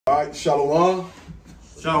All right, Shalom.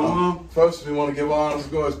 Shalom. First, we want to give honors,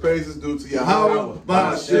 glory, praises due to Yahweh,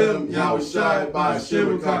 Ba'ashem, Yahweh Shai,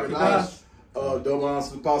 Ba'ashem, Kakadash. Double honors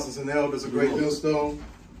to the apostles and elders, a great millstone.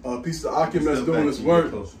 Peace to Akim that's doing his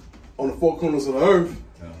work on the four corners of the earth.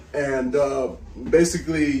 And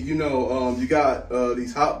basically, you know, you got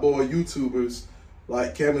these hot boy YouTubers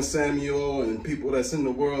like Kevin Samuel and people that's in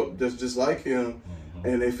the world that's just like him,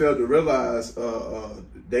 and they failed to realize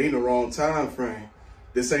they in the wrong time frame.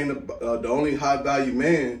 This ain't the only high value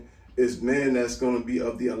man is man that's going to be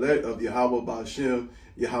of the elect of Yahweh Ba'ashem,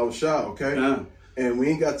 Yahweh Shai, okay? And we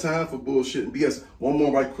ain't got time for bullshit and BS. One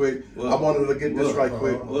more right quick. I wanted to get this right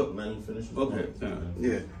quick. Look, man, you finish. Okay.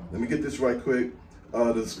 Yeah, let me get this right quick.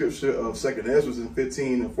 The scripture of 2nd Ezra in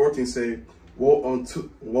 15 and 14 say, woe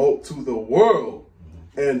to the world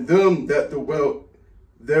and them that dwell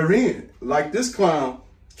therein. Like this clown,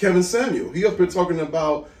 Kevin Samuel. He up here talking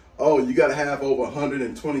about, oh, you got to have over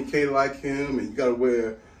 120K like him, and you got to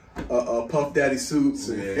wear Puff Daddy suits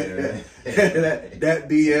and that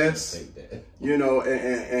BS. You know,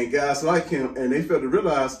 and guys like him, and they fail to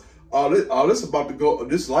realize all this about to go,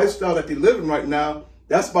 this lifestyle that they're living right now,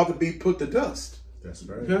 that's about to be put to dust. That's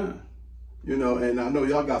right. Yeah. You know, and I know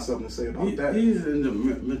y'all got something to say about that. He's in the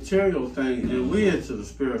material thing, and we into the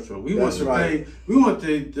spiritual. We want we want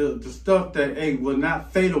the stuff that will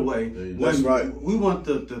not fade away. That's right. We want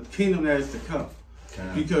the kingdom that is to come,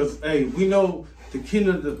 because we know the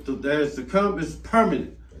kingdom that is to come is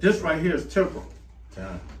permanent. This right here is temporal.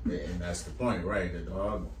 And that's the point, right? That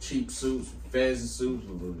all cheap suits, fancy suits,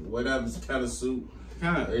 whatever kind of suit.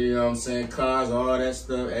 You know what I'm saying? Cars, all that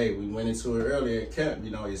stuff. Hey, we went into it earlier and kept, you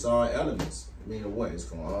know, it's all elements. I mean, what? It's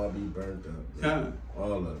going to all be burnt up.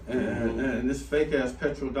 All of it. And this fake ass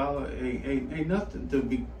petrol dollar ain't nothing to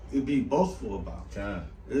be boastful about.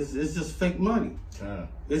 It's just fake money.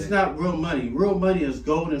 It's not real money. Real money is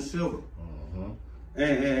gold and silver.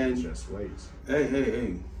 And just wait.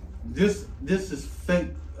 Hey. This is fake.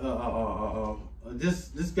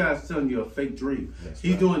 This guy's telling you a fake dream.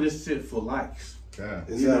 He's doing this shit for likes.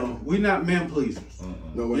 Exactly. You know, we're not man pleasers.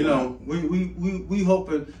 No, we're you know, not. we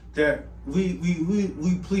hoping that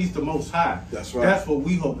we please the Most High. That's right. That's what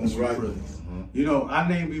we hoping for. Really. You know, our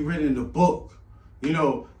name be written in the book. You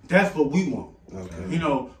know, that's what we want. You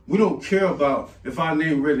know, we don't care about if our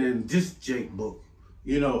name written in this Jake book.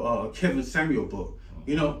 You know, Kevin Samuel book.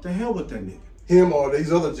 You know, the hell with that nigga. Him or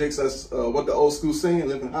these other jakes, that's what the old school saying,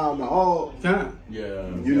 living high on the hog.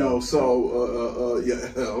 You know, so,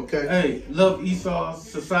 okay. Hey, love Esau's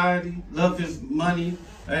society, love his money.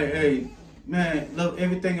 Hey, man, love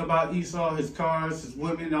everything about Esau, his cars, his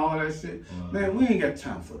women, all that shit. Man, we ain't got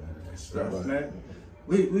time for that stuff, man.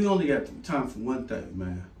 We only got time for one thing,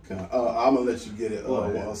 man. I'm going to let you get it.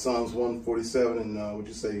 Psalms 147 and, would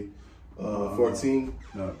you say, 14?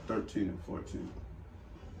 No, 13 and 14.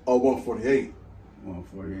 Oh, 148.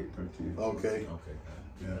 148, 13. Okay.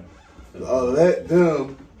 Yeah. Let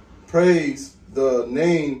them praise the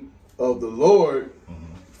name of the Lord.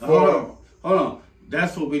 Hold on.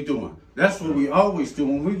 That's what we're doing. That's what we always do.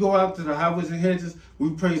 When we go out to the highways and hedges,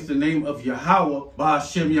 we praise the name of Yahweh,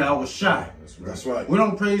 Ba'ashem, Yahweh Shai. That's right. We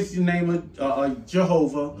don't praise the name of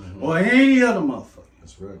Jehovah or any other motherfucker.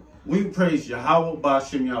 That's right. We praise Yahweh,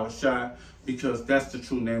 Ba'ashem, Yahweh Shai, because that's the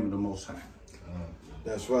true name of the Most High.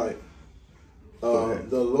 That's right.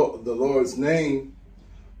 The Lord's name,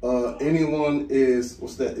 anyone is,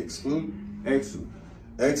 what's that, exclude? Excellent.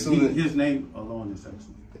 His name alone is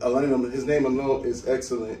excellent. His name alone is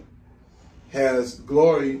excellent. Has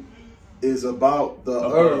glory, is about the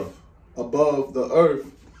earth, above the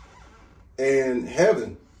earth and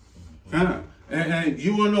heaven. And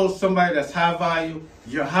you want to know somebody that's high value?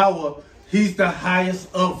 Yahweh, he's the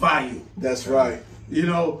highest of value. That's right. You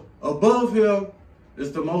know, above him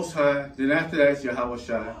is the Most High. Then after that is Yahweh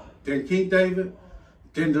Shai. Then King David.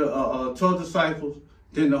 Then the 12 disciples.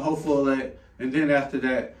 Then the hopeful elect. And then after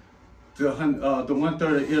that, the 1/3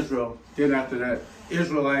 of Israel. Then after that,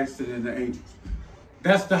 Israelites and then the angels.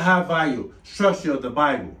 That's the high value structure of the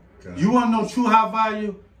Bible. You want to know true high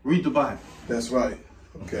value? Read the Bible. That's right.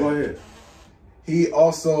 Okay. Go ahead. He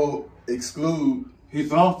also exclude.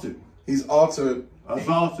 He's altered. Exalted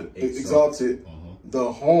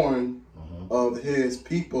the horn of his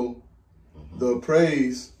people, the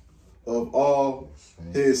praise of all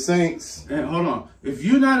his saints. And hold on. If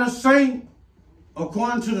you're not a saint,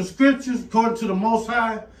 according to the scriptures, according to the Most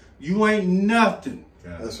High, you ain't nothing.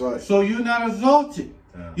 That's right. So you're not exalted.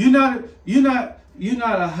 You're not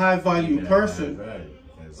a high value person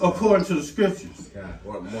according to the scriptures.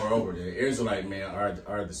 Moreover, the Israelite men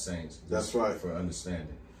are the saints. That's right. For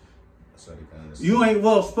understanding. So they kind of You ain't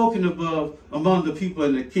well spoken above among the people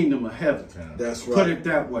in the kingdom of heaven. That's right. Put it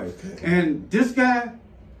that way. And this guy,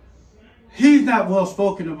 he's not well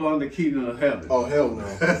spoken among the kingdom of heaven. Oh, hell no.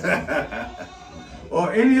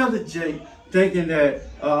 Or any other Jake thinking that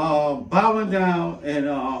bowing down and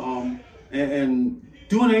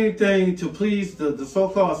doing anything to please the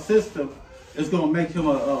so-called system is going to make him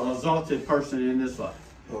a exalted person in this life.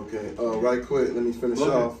 Okay, right quick, let me finish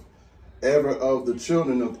off. Ever of the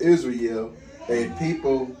children of Israel, a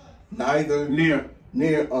people neither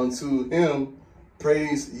near unto him,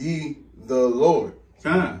 praise ye the Lord.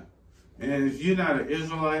 Time. And if you're not an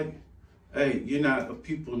Israelite, hey, you're not a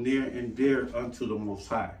people near and dear unto the Most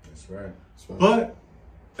High. That's right. That's right. But,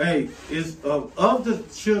 hey, it's of the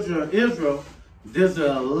children of Israel, there's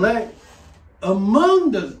an elect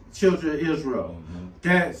among the children of Israel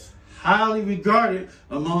that's highly regarded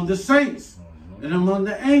among the saints and among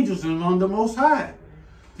the angels and among the Most High.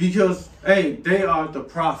 Because, hey, they are the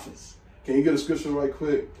prophets. Can you get a scripture right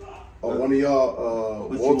quick? One of y'all,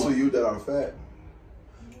 woe to you that are fat.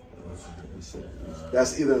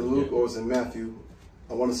 That's either in Luke or it's in Matthew.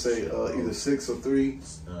 I want to say either 6 or 3.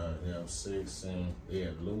 Yeah, 6 and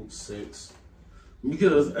Luke 6.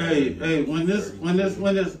 Because hey, when this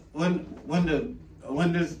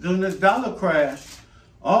dollar crash,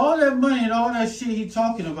 all that money and all that shit he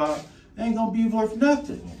talking about ain't gonna be worth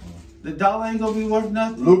nothing. The dollar ain't gonna be worth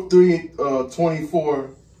nothing. Luke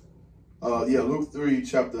 3:24. Luke 3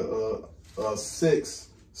 chapter 6.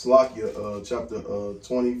 Slakia chapter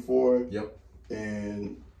 24. Yep.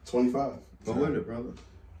 And 25. Go with it, brother.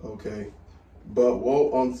 Okay. But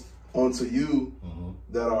woe unto you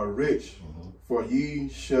that are rich, for ye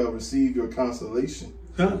shall receive your consolation.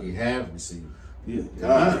 You have received. Yeah.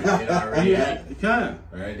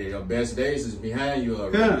 Right? Your best days is behind you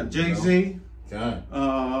already. Jay-Z.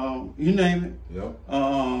 You name it. Yep.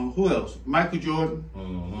 Who else? Michael Jordan.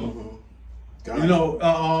 You know,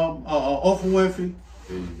 Oprah Winfrey.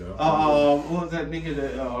 There you go. What was that nigga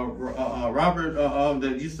that Robert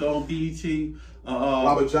that used to own BET?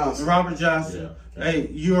 Robert Johnson. Robert Johnson. Yeah. Hey,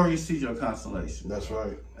 you already see your consolation. That's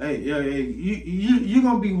right. Hey, you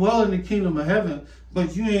gonna be well in the kingdom of heaven,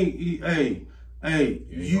 but you ain't.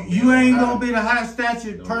 You ain't gonna be the high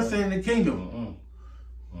statured person in the kingdom.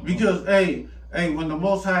 Because when the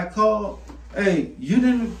Most High called, you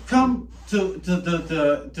didn't come to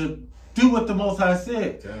do what the Most High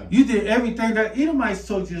said. Yeah. You did everything that Edomites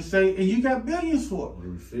told you to say, and you got billions for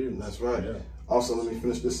it. That's right. Yeah. Also, let me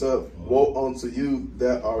finish this up. Woe unto you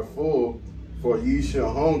that are full, for ye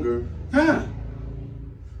shall hunger.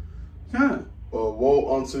 Or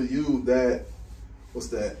woe unto you that, what's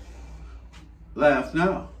that? Laugh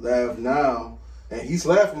now. Laugh now. And he's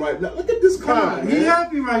laughing right now. Look at this clown, man. He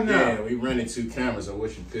happy right now. Yeah, we running 2 cameras. I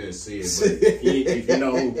wish you could see it. But if you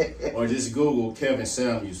know who, or just Google Kevin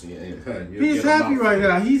Sam, you see it. He's happy right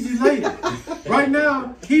now. He's elated. Right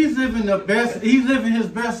now, he's living the best. He's living his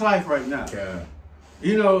best life right now. God.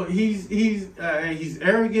 You know, he's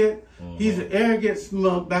arrogant. He's an arrogant,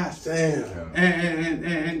 smug bastard. Damn.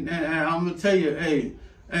 And I'm gonna tell you,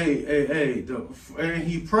 and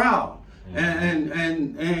he proud. And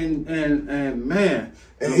man,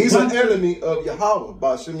 and he's an enemy of Yahweh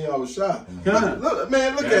by Shem Yahushua.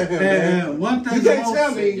 Look at him, man. One thing you can't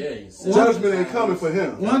tell me judgment ain't coming for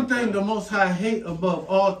him. One thing the Most High hate above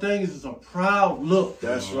all things is a proud look.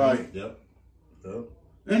 That's right. Yep.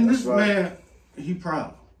 And this man, he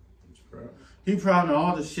proud. He proud of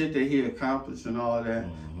all the shit that he accomplished and all that.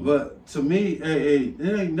 But to me, it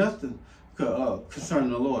ain't nothing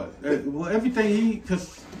concerning the Lord. Well, everything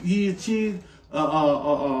he achieved,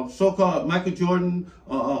 so-called Michael Jordan,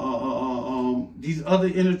 these other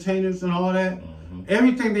entertainers and all that,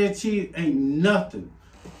 everything they achieved ain't nothing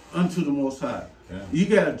unto the Most High. You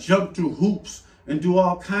gotta jump through hoops and do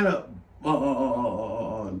all kind of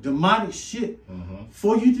demonic shit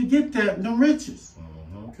for you to get the riches.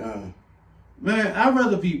 Man, I'd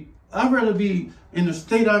rather be in the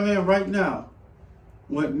state I'm in right now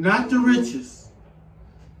with not the riches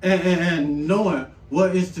and knowing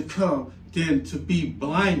what is to come than to be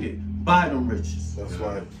blinded by them riches. That's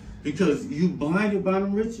right. Because you blinded by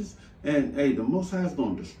them riches, and the Most High is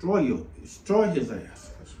going to destroy his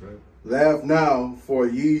ass. That's right. Laugh now, for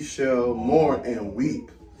ye shall mourn and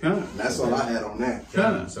weep. That's all I had on that.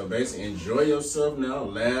 So basically, enjoy yourself now.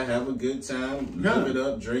 Laugh, have a good time, live it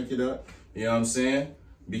up, drink it up. You know what I'm saying?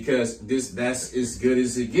 Because that's as good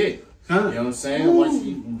as it get. You know what I'm saying? Once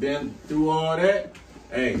you've been through all that,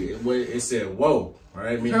 it said, whoa, all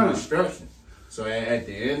right? Meaning destruction. So at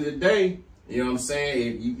the end of the day, you know what I'm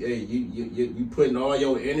saying? If you putting all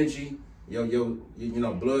your energy,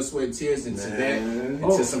 blood, sweat, and tears into that,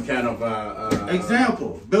 into some kind of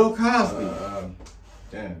example. Bill Cosby.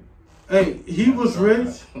 Damn. Hey, he was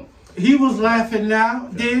rich. He was laughing now.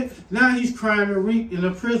 Now he's crying and reap in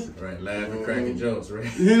a prison. Right, laughing, cracking jokes, right?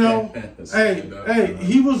 He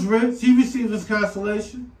was rich. He received his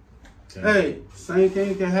consolation. Okay. Hey, same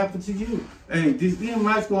thing can happen to you. Hey, these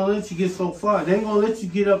Edomites gonna let you get so far. They ain't gonna let you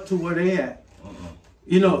get up to where they at.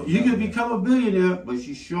 You can become a billionaire, but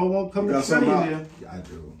you sure won't come a trillionaire. Yeah, I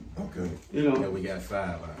do. Okay. Yeah, we got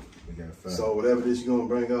 5. So whatever this you're gonna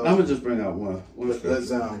bring out, I'm gonna just bring out one. Let's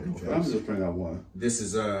sound. I'm gonna just bring out one. This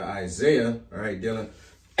is Isaiah, all right, dealing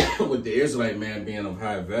with the Israelite man being of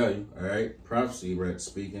high value, all right, prophecy, right,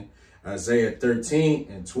 speaking. Isaiah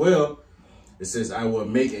 13:12, it says, "I will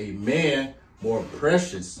make a man more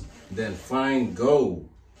precious than fine gold,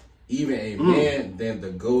 even a man than the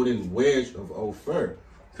golden wedge of Ophir."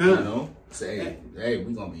 Say, hey,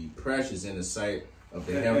 we're gonna be precious in the sight of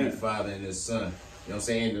the Heavenly Father and His Son. You know what I'm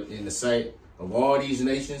saying? In the sight of all these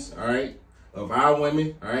nations, all right, of our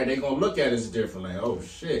women, all right, they gonna look at us different, like, oh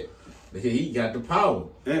shit, he got the power.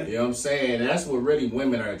 You know what I'm saying? That's what really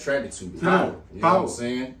women are attracted to, power. You know what I'm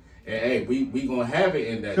saying? And hey, we gonna have it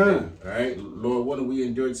in that day, all right? Lord, what do we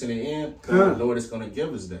endure to the end? The Lord is gonna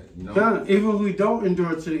give us that, you know? Even if we don't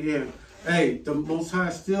endure to the end, hey, the Most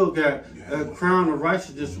High still got a crown of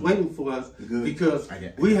righteousness waiting for us because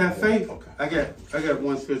we have faith. Okay. I got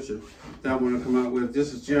one scripture that I want to come out with.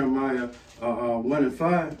 This is Jeremiah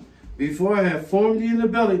 1:5. Before I have formed thee in the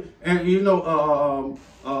belly, and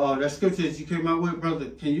that scripture that you came out with,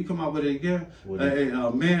 brother. Can you come out with it again?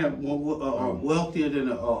 A man wealthier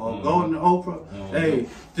than a golden Oprah. Hey,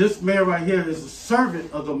 this man right here is a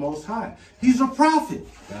servant of the Most High. He's a prophet,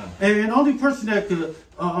 and the only person that could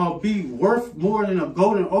be worth more than a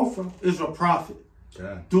golden Oprah is a prophet,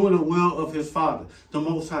 doing the will of his Father, the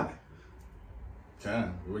Most High.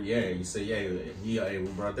 Well, you say, we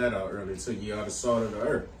brought that out earlier too. You are the salt of the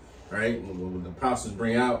earth, right? When the apostles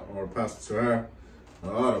bring out, or apostles to her,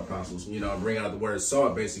 all the apostles, bring out the word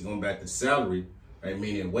salt, basically going back to salary, right?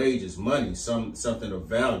 Meaning wages, money, something of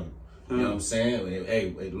value. You know what I'm saying?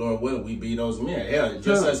 Hey, Lord, will we be those men? Hell,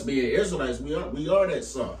 just us being Israelites, we are that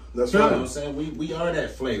salt. That's right. You know what I'm saying? We are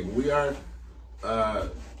that flavor. We are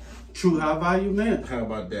true high value men. How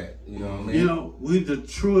about that? You know what I mean? We the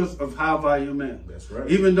truest of high value men. That's right.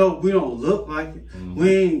 Even though we don't look like it,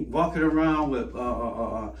 we ain't walking around with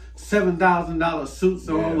 $7,000 suits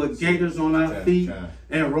on, with gaiters on our feet,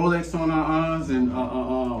 and Rolex on our arms, and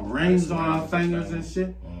rings on our fingers and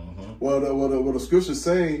shit. Well, the scriptures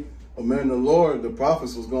say, a man of the Lord, the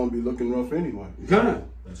prophets was going to be looking rough anyway.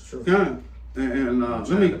 That's true. And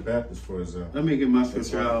let me get my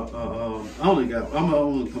scripture out. I'm gonna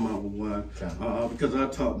only come out with one because I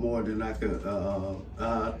talk more than I could.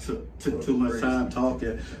 Took too much time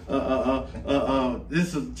talking.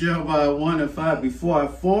 This is Jeremiah 1:5. Before I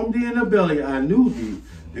formed thee in the belly, I knew thee,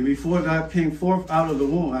 and before thou came forth out of the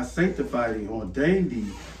womb, I sanctified thee, ordained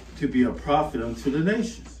thee to be a prophet unto the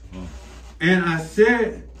nations. And I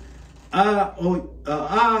said,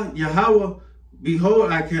 Yahweh,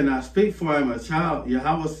 behold, I cannot speak, for I am a child.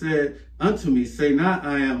 Yahweh said unto me, say not,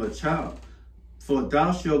 I am a child. For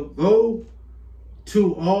thou shalt go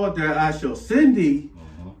to all that I shall send thee,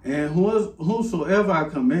 and whomsoever I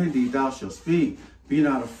command thee, thou shalt speak. Be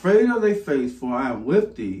not afraid of their face, for I am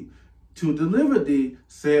with thee, to deliver thee,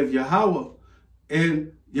 saith Yahweh.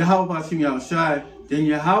 And Yahweh Bashim Yahushai, then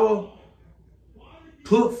Yahweh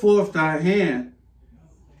put forth thy hand,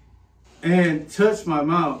 and touched my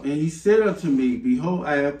mouth, and he said unto me, behold,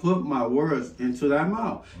 I have put my words into thy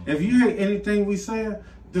mouth. If you hate anything we say,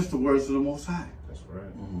 this the words of the Most High. That's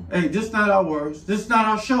right. Hey, this not our words. This not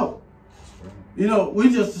our show. That's right.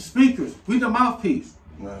 We just the speakers. We the mouthpiece.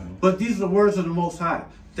 But these are the words of the Most High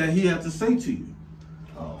that he had to say to you.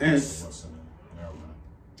 And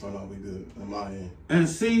we good. On my end. And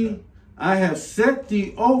see, I have set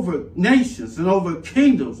thee over nations and over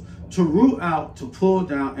kingdoms, to root out, to pull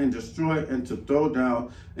down, and destroy, and to throw down,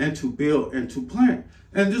 and to build, and to plant.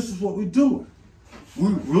 And this is what we're doing. We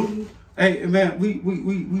rooting. Hey, man,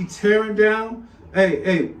 we tearing down.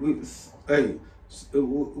 We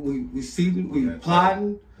seeding, we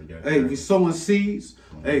plotting. We sowing seeds.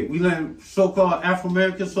 We letting so-called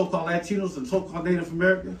Afro-Americans, so-called Latinos, and so-called Native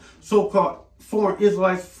Americans, so-called foreign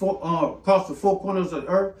Israelites across the four corners of the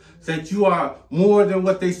earth, that you are more than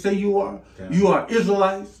what they say you are. You are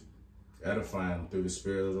Israelites. Edifying them through the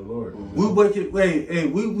Spirit of the Lord. We wake up,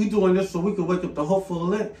 we doing this so we can wake up the hopeful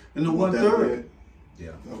elect in the 1/3.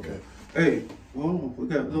 Yeah. Okay. Hey, well, we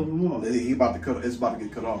got a little bit more. He about to it's about to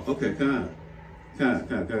get cut off. Okay, kind.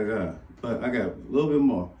 But I got a little bit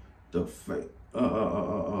more. the faith.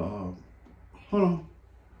 Hold on.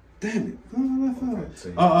 Damn it.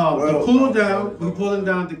 The pull down, we pulling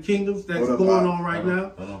down the kingdoms that's going on right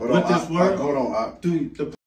now with this word. Hold on. Dude, the